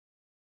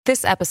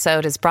This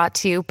episode is brought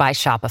to you by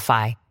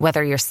Shopify.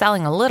 Whether you're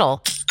selling a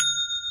little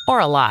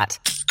or a lot,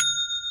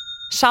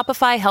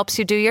 Shopify helps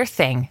you do your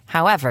thing,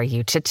 however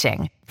you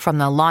cha-ching. From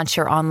the launch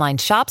your online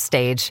shop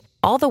stage,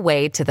 all the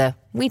way to the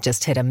we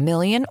just hit 1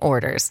 million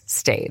orders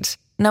stage.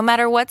 No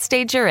matter what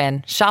stage you're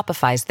in,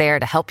 Shopify's there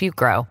to help you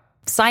grow.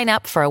 Sign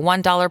up for a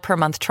 $1 per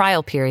month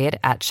trial period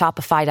at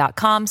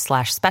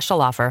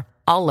shopify.com/special offer,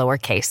 all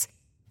lowercase.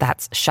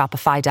 That's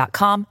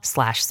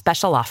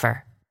shopify.com/special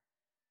offer.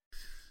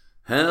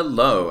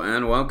 Hello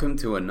and welcome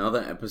to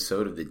another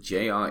episode of the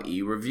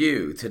JRE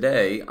Review.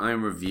 Today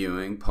I'm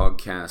reviewing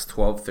podcast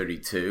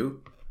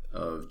 1232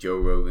 of Joe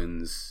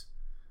Rogan's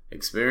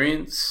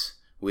Experience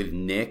with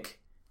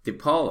Nick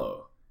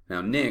Paolo.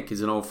 Now Nick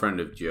is an old friend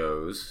of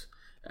Joe's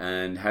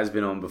and has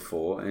been on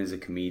before and is a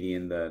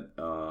comedian that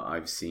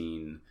I've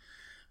seen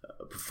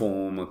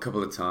perform a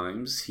couple of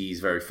times. He's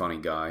a very funny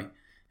guy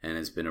and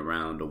has been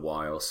around a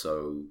while,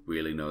 so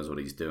really knows what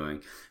he's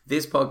doing.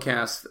 This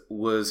podcast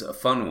was a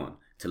fun one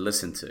to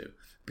listen to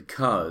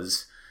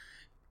because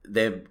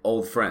they're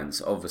old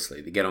friends.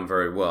 Obviously they get on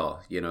very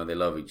well, they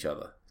love each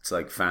other, it's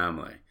like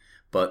family,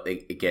 but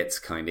it gets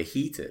kind of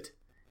heated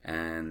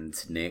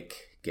and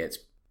Nick gets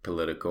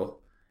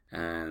political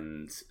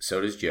and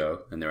so does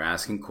Joe, and they're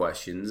asking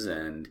questions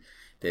and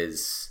it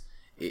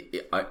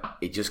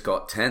just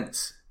got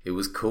tense. It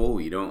was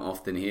cool. You don't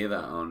often hear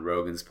that on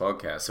Rogan's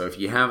podcast, so if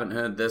you haven't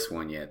heard this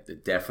one yet,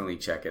 definitely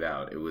check it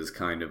out. It was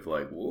kind of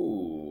like,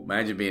 whoa,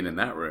 imagine being in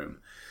that room.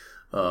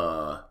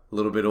 A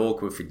little bit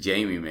awkward for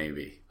Jamie,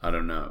 maybe. I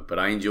don't know. But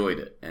I enjoyed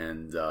it.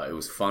 And it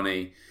was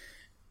funny.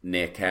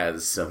 Nick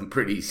has some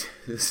pretty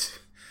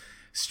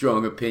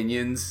strong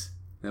opinions.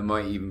 That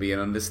might even be an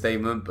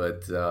understatement.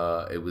 But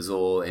it was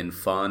all in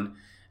fun.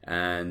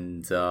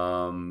 And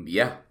I'm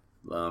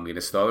going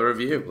to start the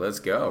review. Let's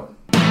go.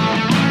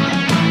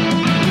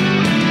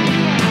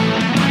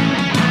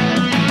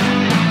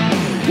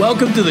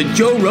 Welcome to the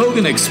Joe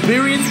Rogan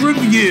Experience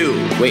Review,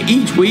 where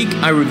each week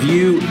I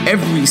review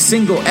every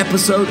single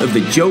episode of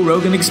the Joe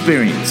Rogan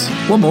Experience.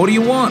 What more do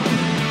you want?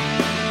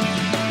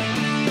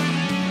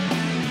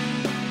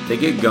 They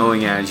get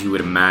going, as you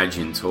would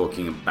imagine,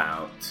 talking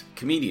about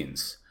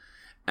comedians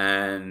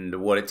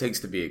and what it takes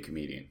to be a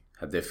comedian,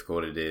 how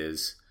difficult it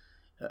is.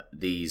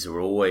 These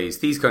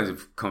kinds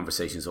of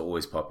conversations are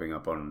always popping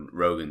up on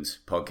Rogan's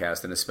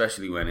podcast, and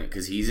especially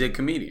because he's a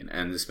comedian,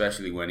 and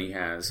especially when he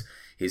has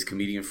his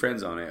comedian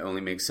friends on it only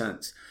makes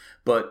sense.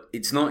 But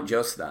it's not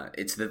just that.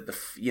 It's that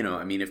if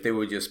they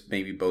were just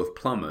maybe both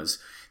plumbers,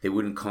 they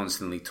wouldn't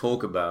constantly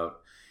talk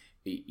about,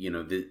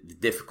 the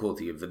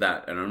difficulty of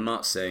that. And I'm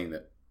not saying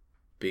that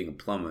being a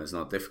plumber is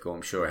not difficult.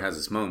 I'm sure it has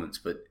its moments,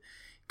 but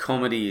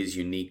comedy is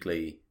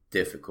uniquely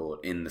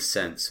difficult in the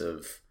sense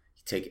of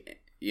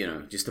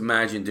just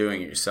imagine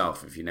doing it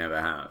yourself if you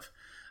never have.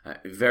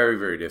 Very,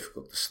 very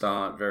difficult to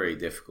start, very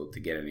difficult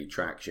to get any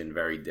traction,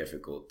 very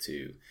difficult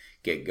to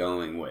get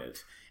going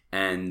with.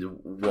 And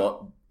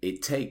what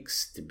it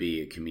takes to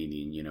be a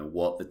comedian,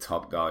 what the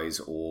top guys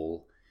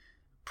all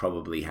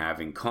probably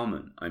have in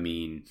common. I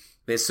mean,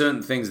 there's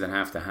certain things that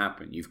have to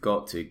happen. You've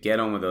got to get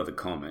on with other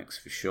comics,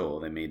 for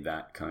sure. They made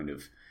that kind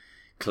of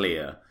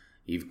clear.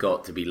 You've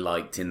got to be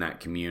liked in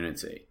that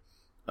community.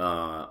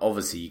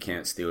 Obviously, you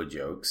can't steal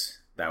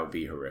jokes. That would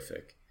be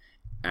horrific.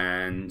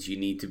 And you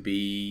need to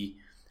be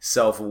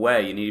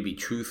self-aware. You need to be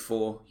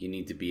truthful. You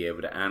need to be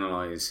able to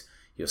analyze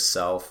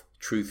yourself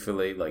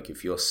truthfully. Like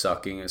if you're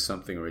sucking at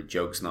something or a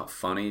joke's not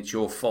funny, it's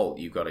your fault.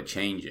 You've got to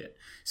change it.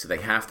 So they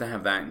have to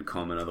have that in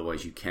common.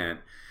 Otherwise you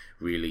can't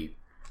really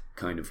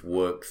kind of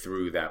work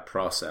through that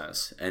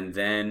process. And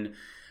then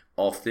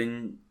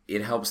often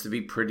it helps to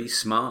be pretty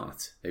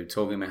smart. They were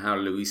talking about how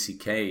Louis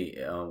C.K.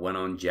 Went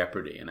on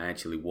Jeopardy, and I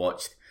actually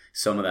watched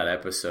some of that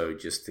episode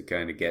just to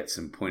kind of get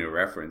some point of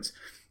reference.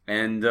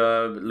 And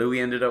Louis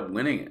ended up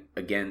winning it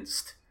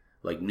against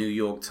like New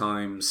York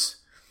Times.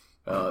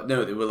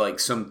 No, there were like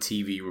some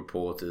TV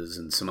reporters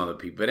and some other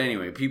people. But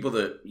anyway, people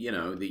that,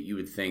 that you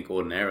would think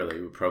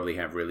ordinarily would probably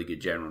have really good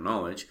general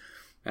knowledge.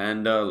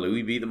 And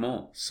Louis beat them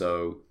all.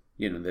 So,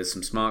 there's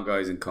some smart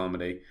guys in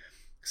comedy,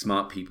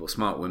 smart people,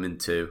 smart women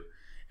too.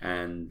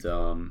 And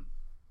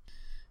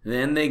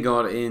then they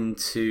got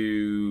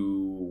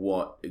into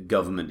what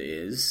government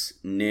is.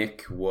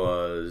 Nick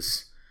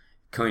was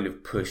kind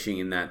of pushing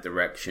in that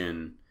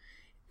direction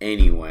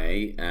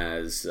anyway,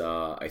 as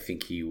I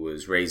think he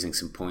was raising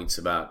some points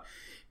about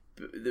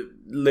the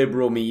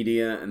liberal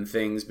media and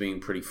things being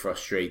pretty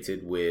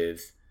frustrated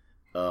with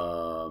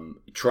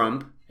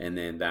Trump, and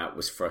then that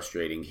was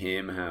frustrating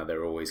him, how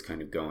they're always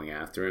kind of going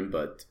after him.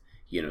 But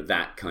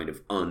that kind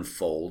of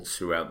unfolds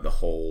throughout the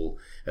whole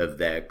of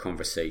their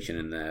conversation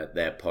and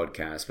their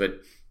podcast.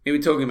 But they were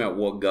talking about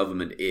what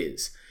government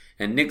is,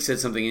 and Nick said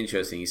something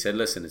interesting. He said,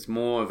 listen, it's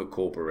more of a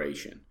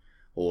corporation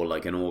or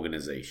like an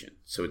organization.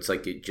 So it's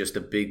like just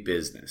a big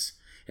business.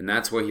 And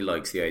that's where he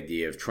likes the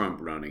idea of Trump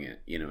running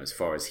it, as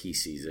far as he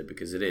sees it,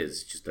 because it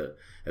is just a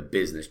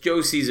business.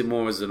 Joe sees it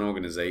more as an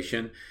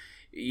organization.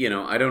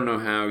 I don't know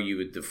how you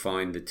would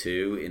define the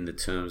two in the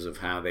terms of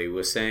how they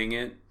were saying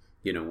it.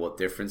 what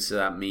difference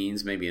that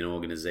means. Maybe an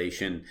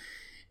organization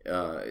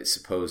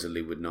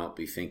supposedly would not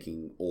be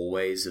thinking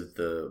always of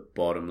the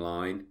bottom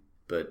line,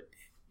 but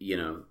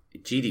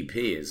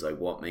GDP is like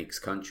what makes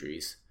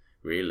countries,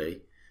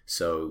 really.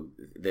 So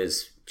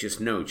there's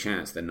just no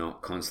chance they're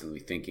not constantly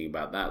thinking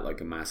about that like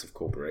a massive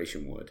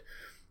corporation would.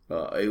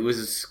 It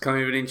was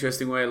kind of an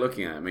interesting way of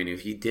looking at it. I mean,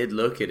 if you did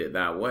look at it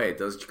that way, it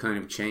does kind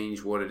of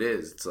change what it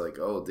is. It's like,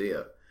 oh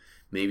dear,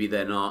 maybe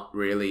they're not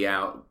really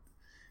out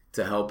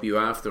to help you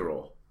after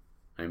all.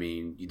 I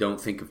mean, you don't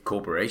think of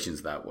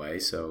corporations that way,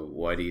 so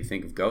why do you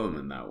think of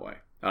government that way?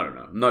 I don't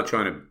know. I'm not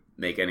trying to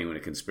make anyone a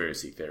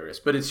conspiracy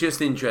theorist, but it's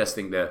just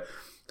interesting to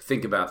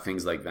think about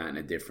things like that in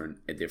a different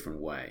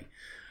way.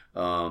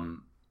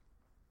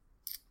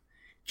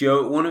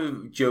 Joe, one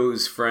of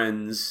Joe's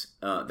friends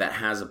that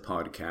has a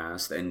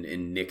podcast,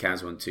 and Nick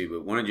has one too,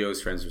 but one of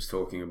Joe's friends was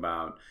talking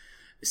about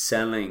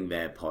selling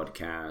their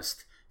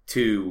podcast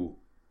to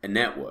a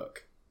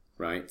network,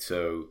 right?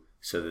 So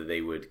that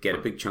they would get a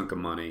big chunk of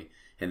money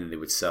and then they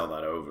would sell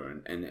that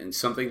over. And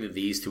something that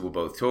these two were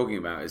both talking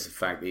about is the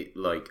fact that,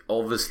 like,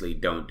 obviously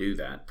don't do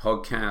that.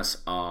 Podcasts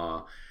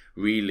are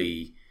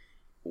really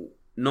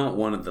not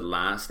one of the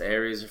last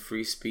areas of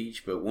free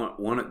speech, but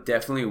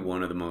definitely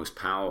one of the most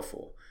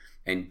powerful.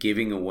 And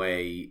giving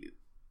away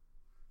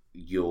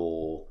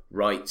your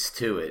rights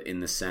to it in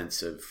the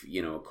sense of,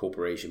 a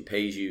corporation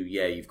pays you,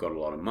 yeah, you've got a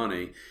lot of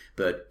money,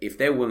 but if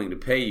they're willing to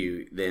pay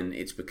you, then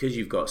it's because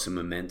you've got some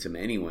momentum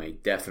anyway.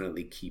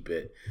 Definitely keep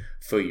it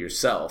for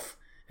yourself,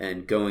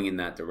 and going in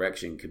that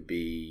direction could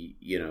be,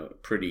 a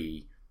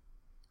pretty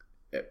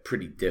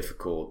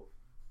difficult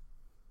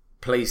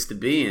place to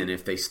be in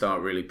if they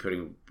start really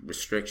putting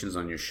restrictions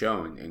on your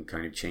show and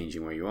kind of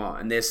changing where you are.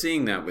 And they're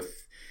seeing that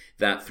with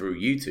that through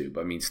YouTube.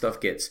 I mean,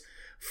 stuff gets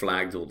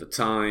flagged all the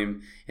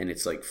time, and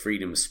it's like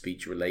freedom of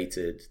speech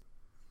related.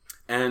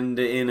 And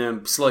in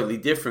a slightly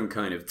different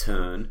kind of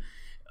turn,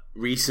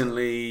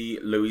 recently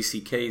Louis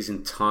C.K.'s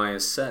entire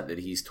set that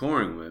he's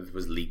touring with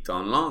was leaked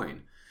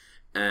online.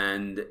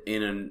 And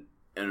in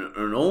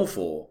an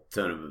awful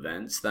turn of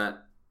events,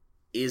 that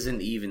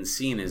isn't even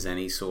seen as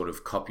any sort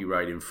of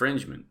copyright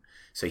infringement.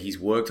 So he's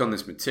worked on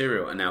this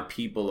material, and now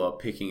people are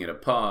picking it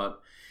apart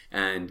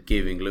and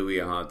giving Louis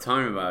a hard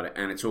time about it,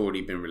 and it's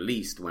already been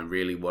released, when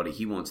really what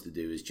he wants to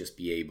do is just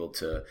be able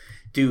to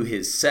do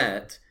his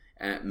set,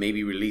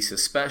 maybe release a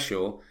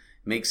special,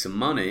 make some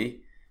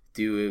money,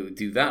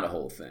 do that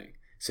whole thing.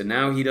 So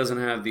now he doesn't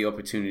have the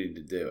opportunity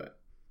to do it.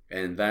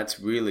 And that's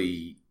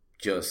really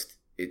just,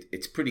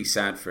 it's pretty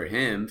sad for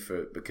him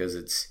because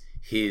it's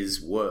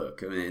his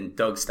work. I mean, and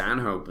Doug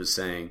Stanhope was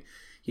saying,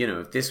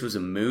 if this was a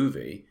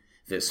movie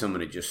that someone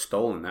had just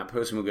stolen, that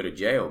person would go to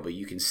jail, but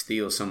you can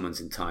steal someone's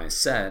entire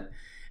set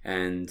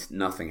and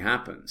nothing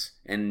happens.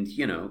 And,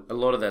 a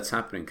lot of that's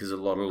happening because a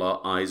lot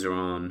of eyes are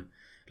on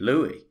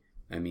Louis.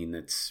 I mean,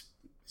 it's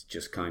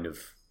just kind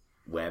of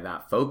where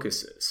that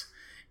focus is.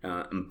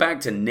 And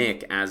back to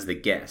Nick as the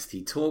guest,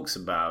 he talks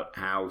about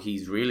how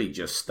he's really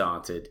just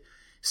started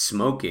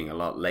smoking a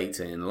lot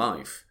later in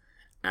life.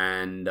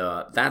 And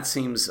that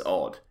seems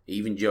odd.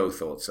 Even Joe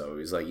thought so.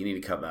 He's like, you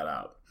need to cut that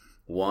out.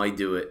 Why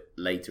do it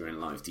later in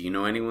life? Do you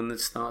know anyone that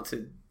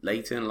started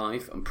later in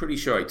life? I'm pretty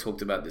sure I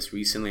talked about this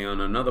recently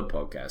on another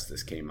podcast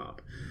this came up.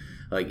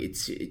 Like, it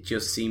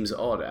just seems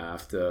odd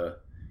after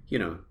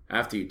your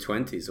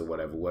 20s or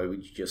whatever. Why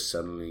would you just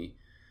suddenly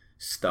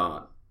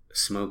start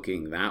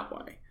smoking that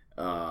way?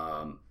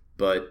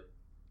 But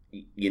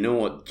you know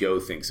what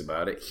Joe thinks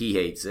about it? He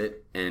hates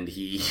it, and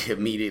he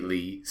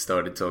immediately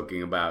started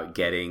talking about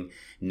getting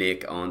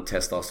Nick on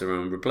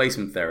testosterone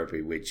replacement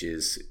therapy, which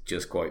is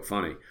just quite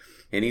funny.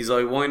 And he's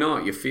like, why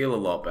not? You feel a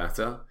lot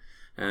better.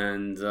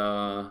 And,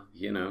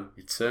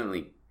 it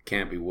certainly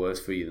can't be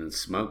worse for you than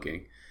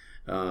smoking.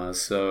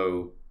 It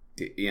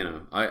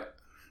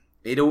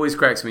always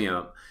cracks me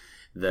up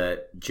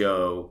that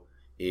Joe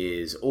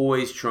is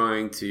always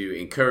trying to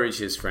encourage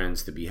his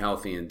friends to be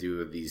healthy and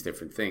do these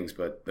different things.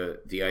 But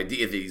the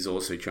idea that he's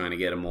also trying to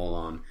get them all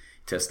on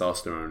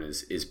testosterone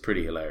is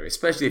pretty hilarious,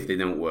 especially if they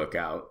don't work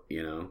out,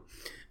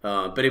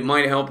 But it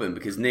might help him,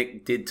 because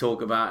Nick did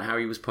talk about how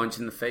he was punched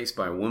in the face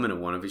by a woman at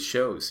one of his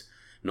shows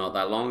not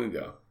that long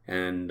ago.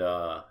 And,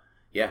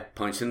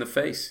 punched in the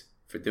face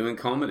for doing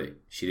comedy.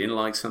 She didn't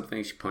like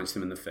something, she punched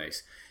him in the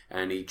face.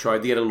 And he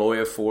tried to get a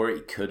lawyer for it.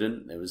 He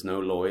couldn't. There was no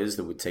lawyers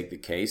that would take the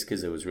case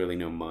because there was really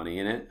no money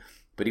in it.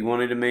 But he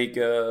wanted to make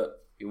a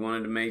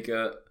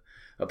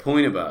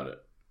point about it.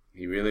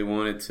 He really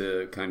wanted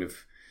to kind of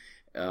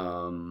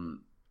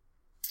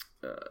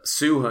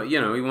sue her.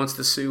 He wants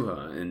to sue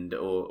her and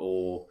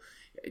or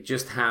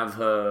just have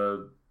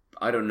her.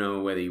 I don't know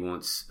whether he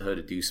wants her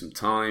to do some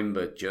time,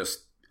 but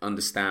just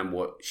understand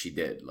what she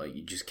did. Like,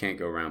 you just can't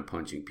go around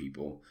punching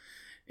people,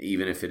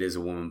 even if it is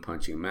a woman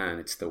punching a man.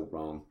 It's still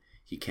wrong.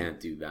 He can't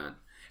do that.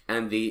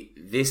 And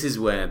this is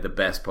where the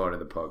best part of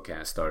the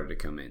podcast started to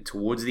come in.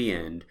 Towards the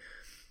end,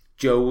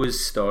 Joe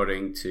was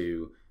starting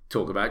to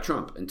talk about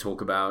Trump and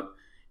talk about,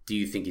 do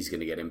you think he's going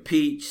to get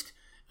impeached?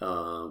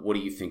 What do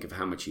you think of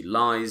how much he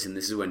lies? And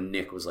this is when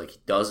Nick was like, he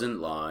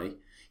doesn't lie.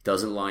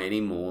 doesn't lie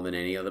any more than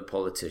any other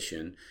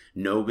politician.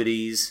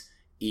 Nobody's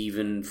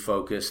even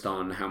focused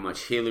on how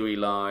much Hillary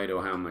lied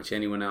or how much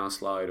anyone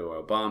else lied or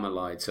Obama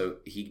lied. So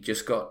he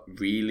just got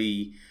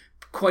really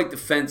quite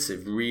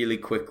defensive really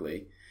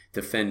quickly,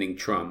 defending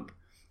Trump,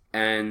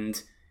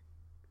 and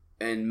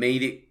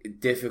made it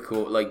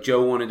difficult. Like,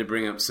 Joe wanted to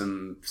bring up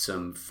some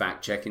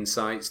fact-checking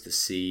sites to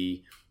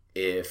see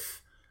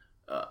if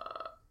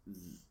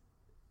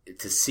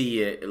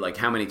like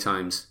how many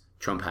times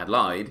Trump had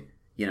lied,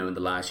 in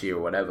the last year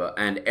or whatever.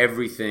 And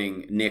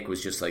everything, Nick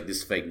was just like, this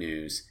is fake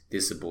news,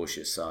 this is a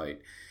bullshit site,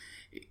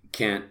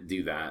 can't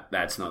do that,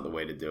 that's not the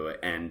way to do it.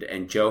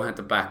 And Joe had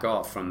to back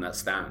off from that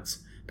stance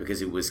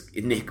because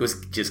Nick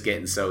was just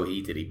getting so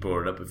heated. He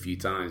brought it up a few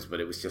times, but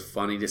it was just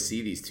funny to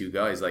see these two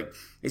guys. Like,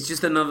 it's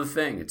just another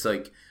thing. It's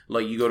like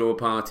you go to a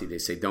party, they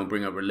say don't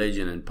bring up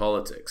religion and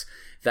politics.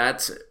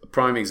 That's a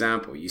prime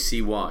example. You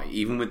see why.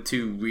 Even with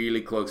two really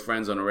close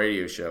friends on a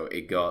radio show,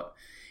 it got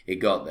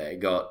there. It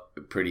got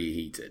pretty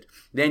heated.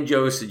 Then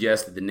Joe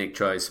suggested that Nick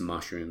try some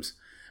mushrooms,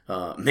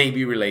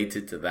 maybe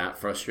related to that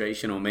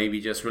frustration, or maybe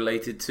just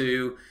related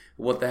to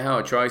what the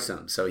hell, try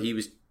some. So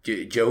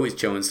Joe was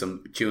chewing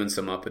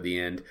some up at the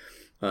end.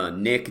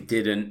 Nick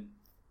didn't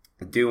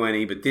do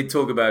any, but did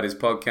talk about his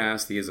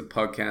podcast. He has a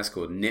podcast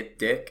called Nip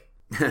Dick.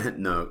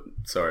 No,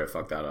 sorry, I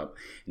fucked that up.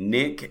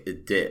 Nick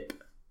Dip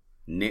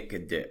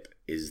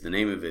is the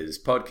name of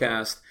his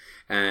podcast,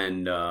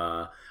 and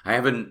I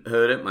haven't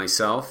heard it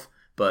myself,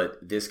 but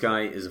this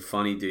guy is a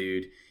funny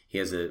dude. He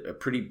has a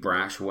pretty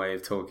brash way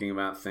of talking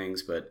about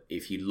things, but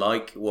if you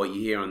like what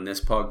you hear on this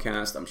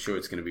podcast, I'm sure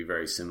it's going to be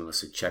very similar,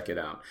 so check it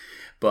out.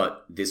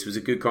 But this was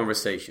a good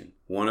conversation,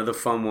 one of the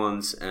fun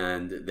ones,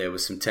 and there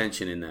was some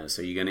tension in there,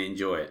 so you're going to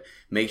enjoy it.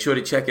 Make sure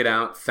to check it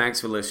out.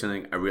 Thanks for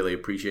listening. I really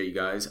appreciate you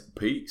guys.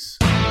 Peace.